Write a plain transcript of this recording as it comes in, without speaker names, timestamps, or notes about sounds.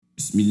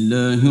بسم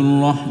الله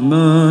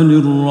الرحمن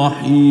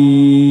الرحيم.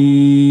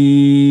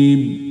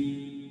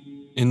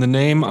 In the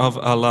name of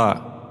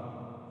Allah,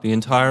 the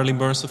entirely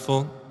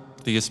merciful,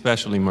 the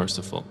especially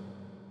merciful.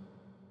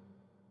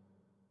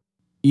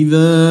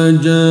 إذا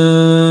جاءك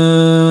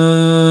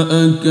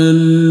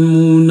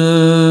المنافقون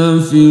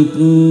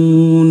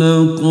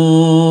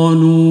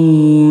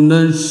قالوا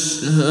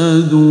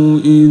نشهد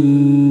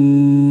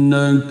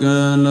إنك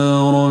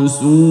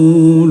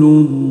لرسول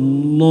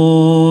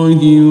الله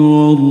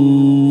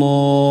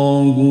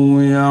والله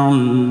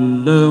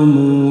يعلم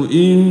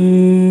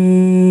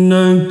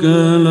إنك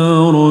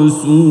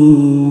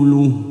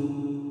لرسوله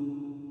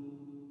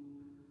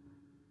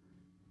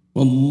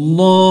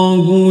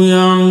والله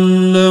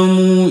يعلم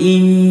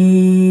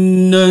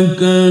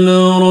إنك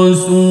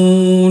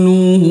لرسوله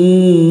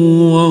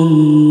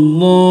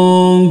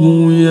والله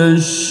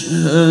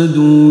يشهد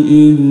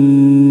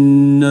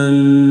إن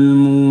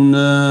المنافقين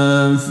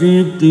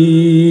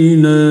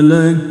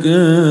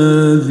لكاذبون.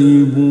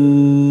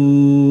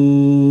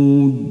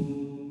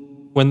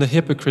 When the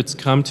hypocrites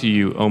come to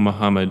you, O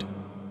Muhammad,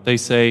 they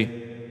say,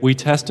 "We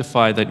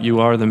testify that you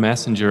are the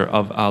messenger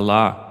of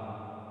Allah."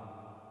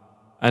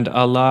 And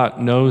Allah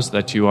knows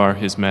that you are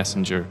His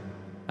messenger,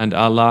 and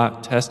Allah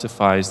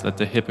testifies that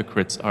the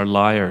hypocrites are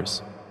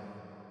liars.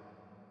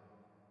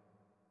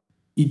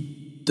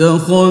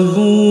 اتخذوا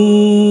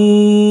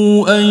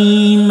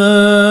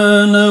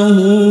أيمانهم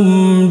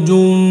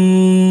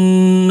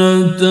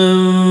جنة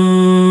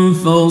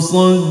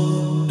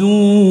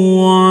فصدوا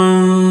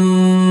عن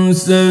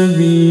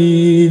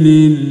سبيل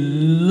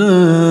الله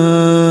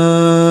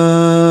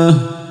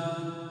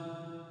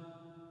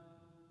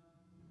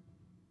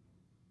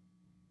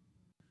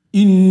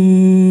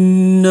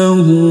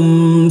إنهم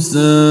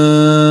ساء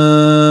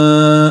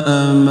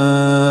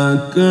ما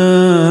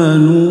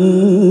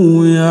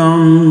كانوا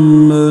يعملون.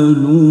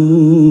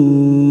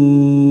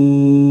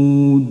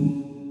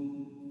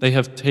 They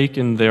have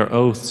taken their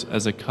oaths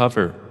as a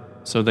cover,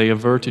 so they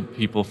averted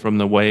people from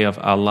the way of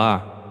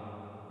Allah.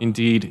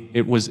 Indeed,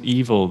 it was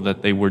evil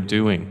that they were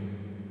doing.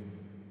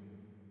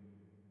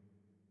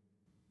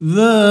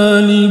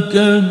 ذلك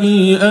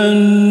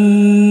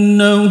بأنهم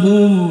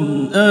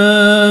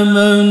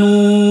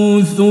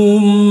آمنوا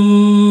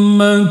ثم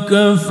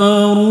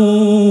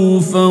كفروا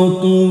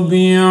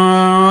فطبع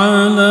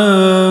على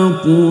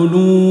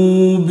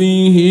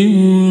قلوبهم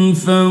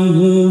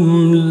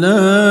فهم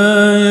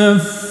لا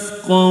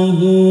يفقهون.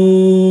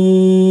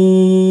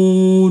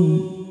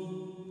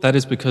 That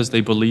is because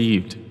they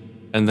believed,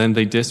 and then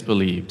they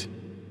disbelieved.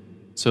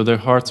 So their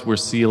hearts were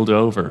sealed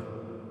over,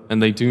 and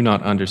they do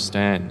not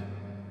understand.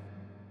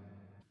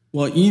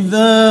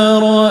 وَإِذَا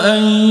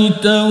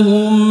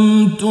رَأَيْتَهُمْ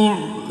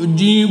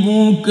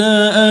تُعْجِبُكَ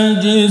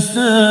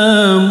أَجْسَامُهُمْ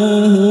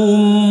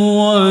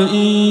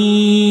وَإِنْ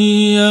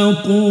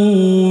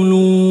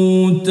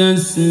يَقُولُوا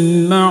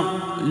تَسْمَعْ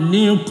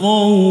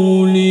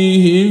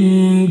لِقَوْلِهِمْ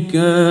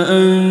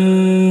كَأَنَّهُمْ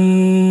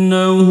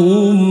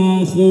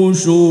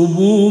خُشُبٌ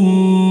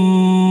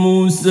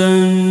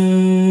مُّسَنَّدَةٌ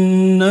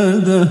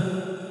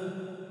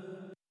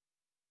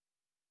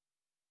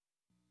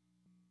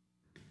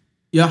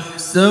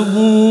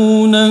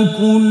يحسبون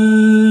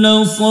كل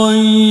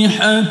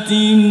صيحة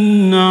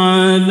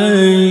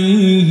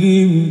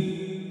عليهم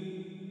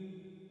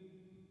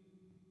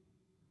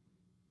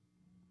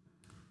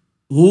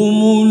هم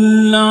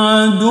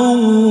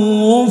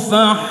العدو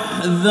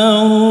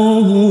فاحذرهم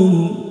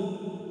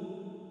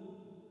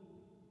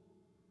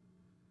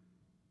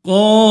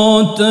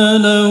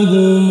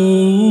قاتلهم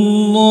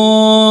الله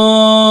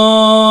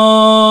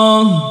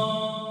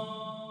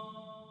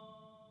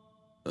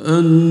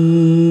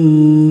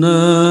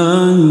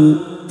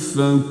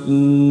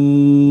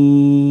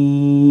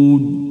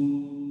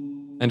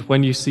And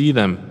when you see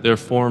them, their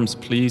forms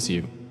please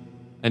you,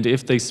 and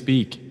if they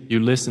speak, you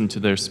listen to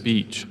their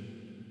speech.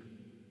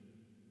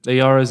 They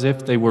are as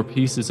if they were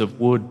pieces of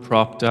wood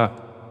propped up.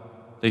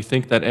 They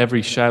think that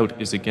every shout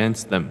is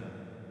against them.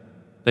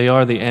 They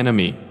are the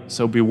enemy,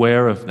 so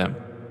beware of them.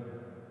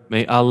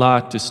 May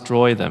Allah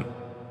destroy them.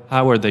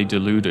 How are they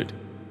deluded?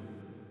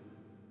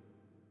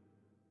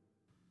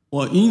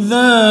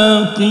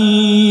 وَإِذَا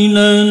قِيلَ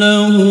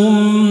لَهُمْ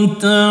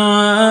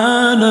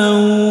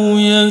تَعَالَوْا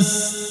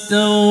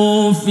يَسْتَغْفِرْ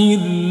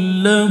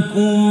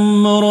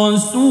لَكُمْ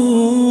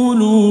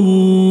رَسُولُ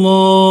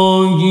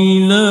اللَّهِ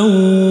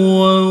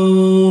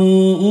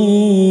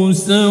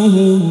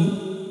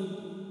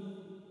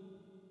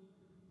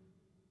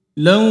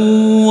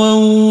لَوَّوْا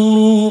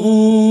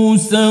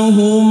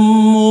رُءُوسَهُمْ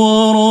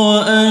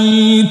وَرَأَيْتَهُمْ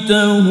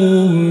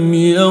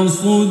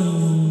يَصُدُّونَ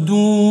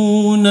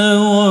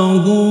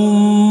وَهُمْ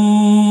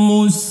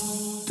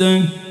مُسْتَكْبِرُونَ.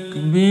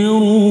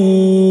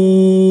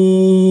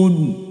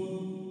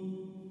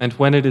 And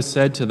when it is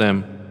said to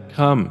them,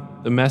 "Come,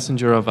 the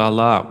Messenger of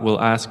Allah will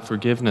ask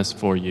forgiveness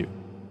for you,"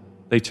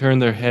 they turn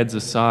their heads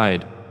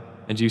aside,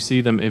 and you see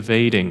them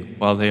evading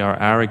while they are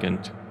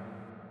arrogant.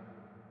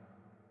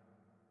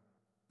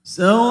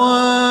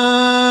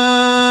 سواء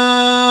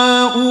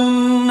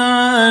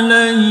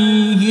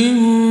عليهم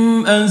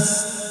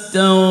أستغفرت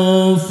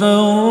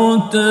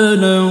أستغفرت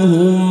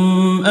لهم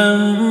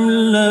أم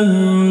لم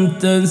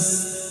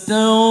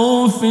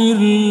تستغفر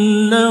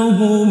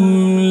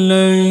لهم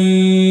لن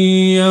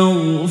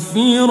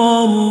يغفر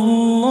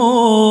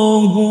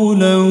الله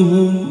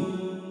لهم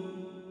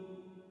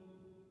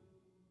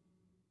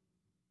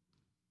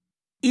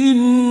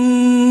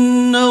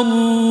إن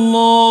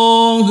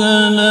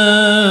الله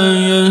لا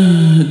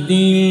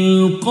يهدي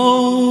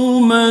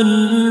القوم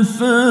الفاسقين.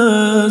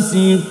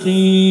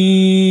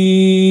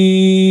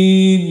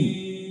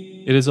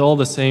 It is all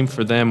the same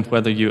for them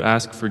whether you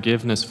ask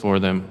forgiveness for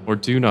them or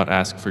do not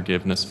ask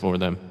forgiveness for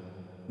them.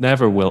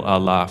 Never will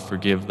Allah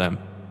forgive them.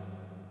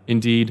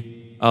 Indeed,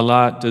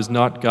 Allah does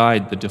not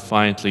guide the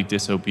defiantly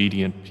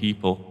disobedient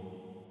people.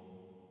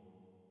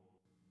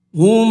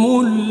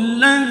 هم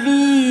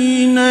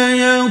الذين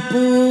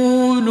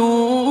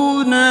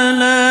يقولون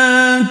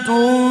لا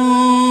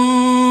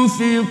تنفقوا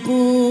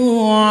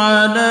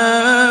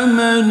على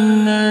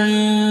من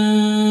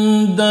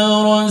عند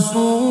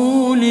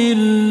رسول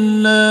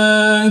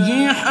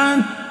الله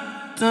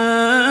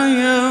حتى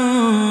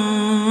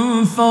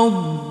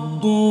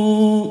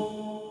ينفضوا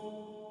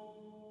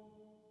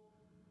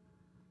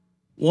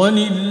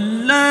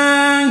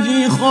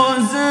ولله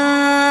خزائن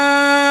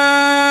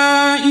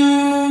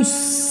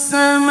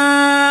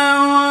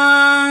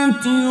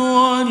السماوات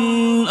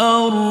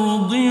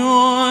والأرض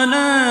ولكن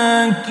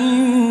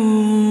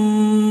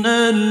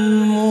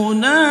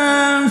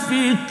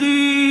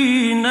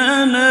المنافقين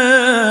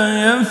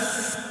لا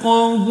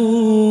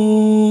يفقهون.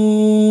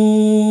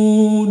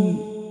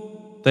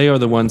 They are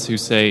the ones who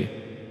say,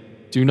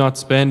 "Do not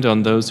spend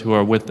on those who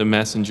are with the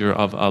Messenger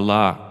of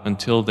Allah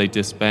until they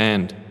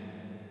disband.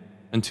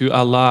 And to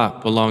Allah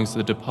belongs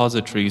the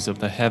depositories of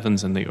the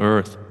heavens and the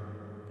earth,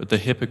 but the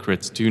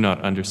hypocrites do not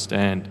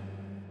understand."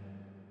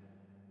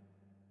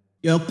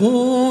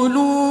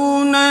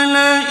 يقولون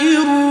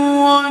لئن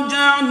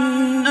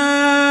رجعنا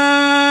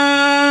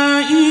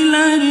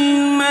إلى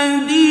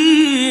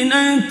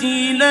المدينة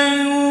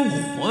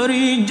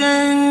ليخرجن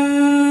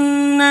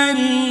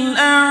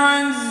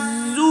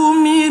الأعز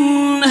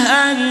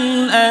منها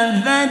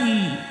الأذل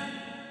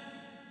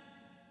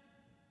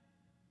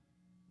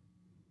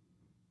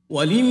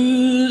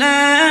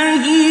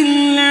ولله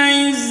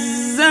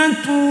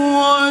العزة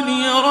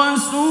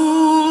ولرسوله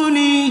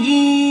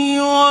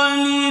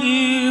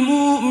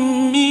وللمؤمنين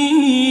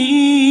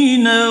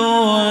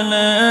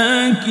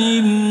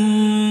ولكن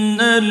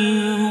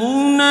المنافقين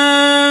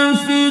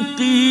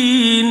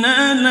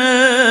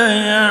لا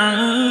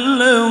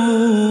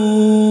يعلمون.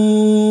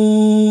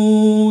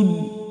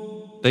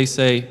 They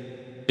say,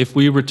 "If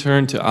we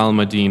return to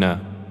Al-Madinah,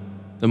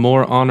 the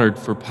more honored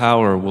for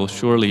power will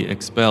surely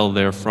expel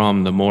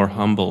therefrom the more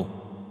humble.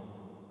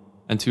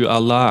 And to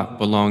Allah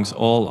belongs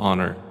all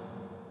honor,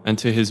 and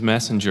to His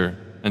Messenger,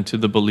 and to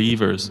the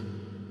believers,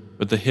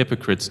 but the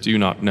hypocrites do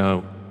not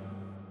know."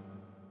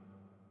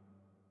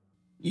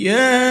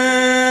 يا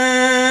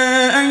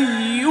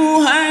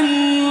أيها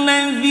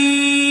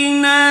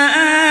الذين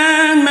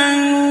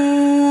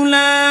آمنوا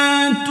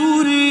لا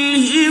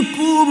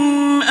تلهكم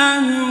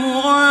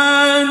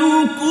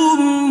أموالكم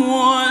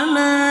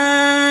ولا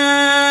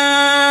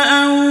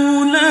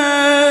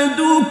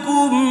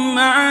أولادكم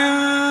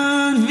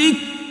عن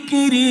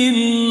ذكر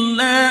الله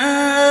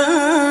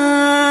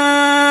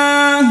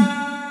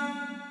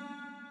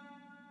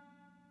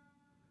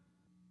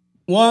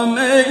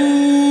ومن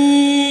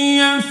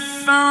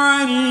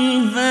يفعل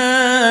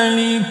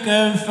ذلك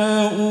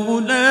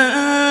فأولئك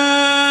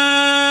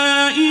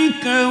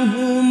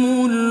هم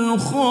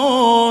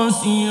الخاسرون.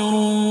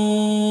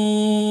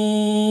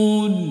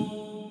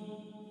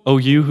 O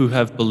you who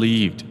have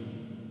believed,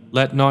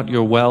 let not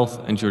your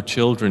wealth and your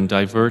children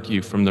divert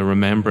you from the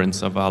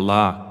remembrance of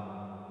Allah,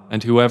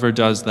 and whoever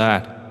does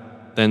that,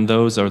 then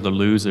those are the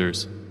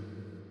losers.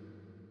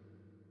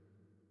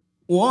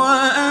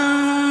 وأنفقوا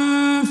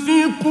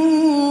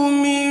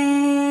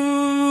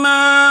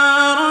مما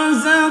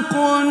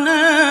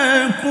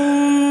رزقناكم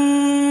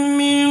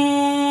من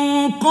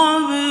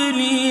قبل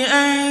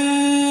أن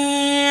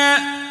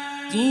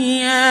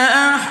يأتي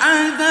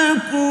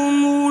أحدكم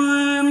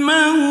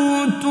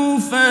الموت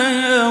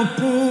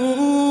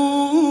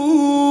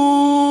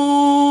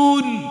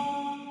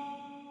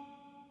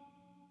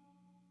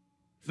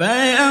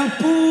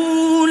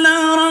فيقول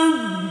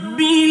رب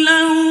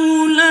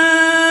لولا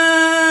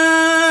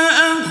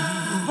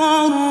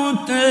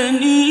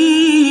أخرتني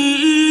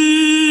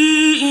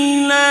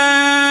إلى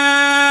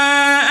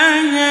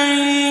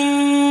أجل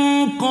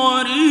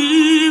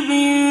قريب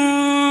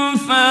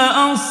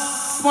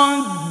فأصدق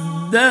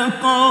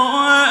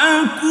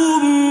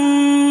وأكن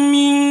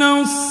من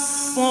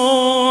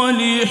الصالحين.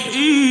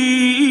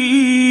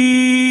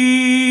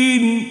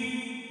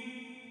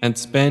 And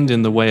spend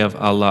in the way of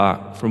Allah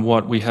from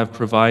what we have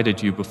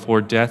provided you before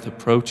death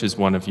approaches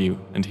one of you,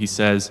 and he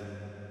says,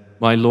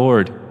 "My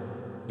Lord,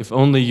 if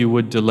only you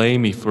would delay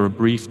me for a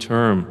brief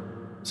term,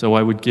 so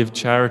I would give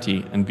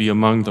charity and be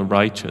among the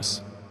righteous."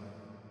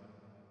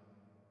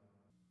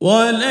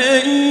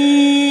 وَلَن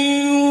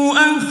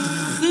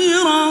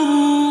يُؤَخِّرَ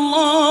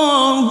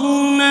اللَّهُ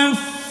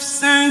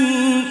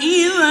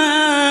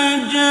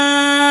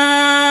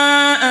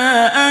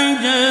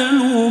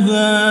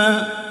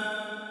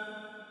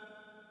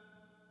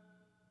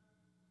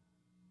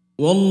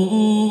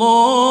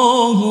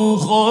والله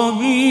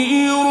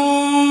خبير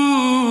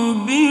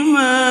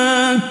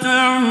بما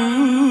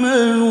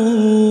تعملون.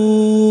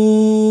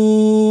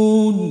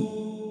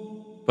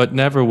 But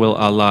never will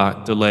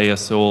Allah delay a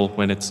soul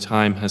when its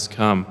time has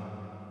come,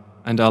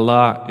 and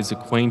Allah is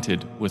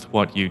acquainted with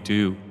what you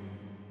do.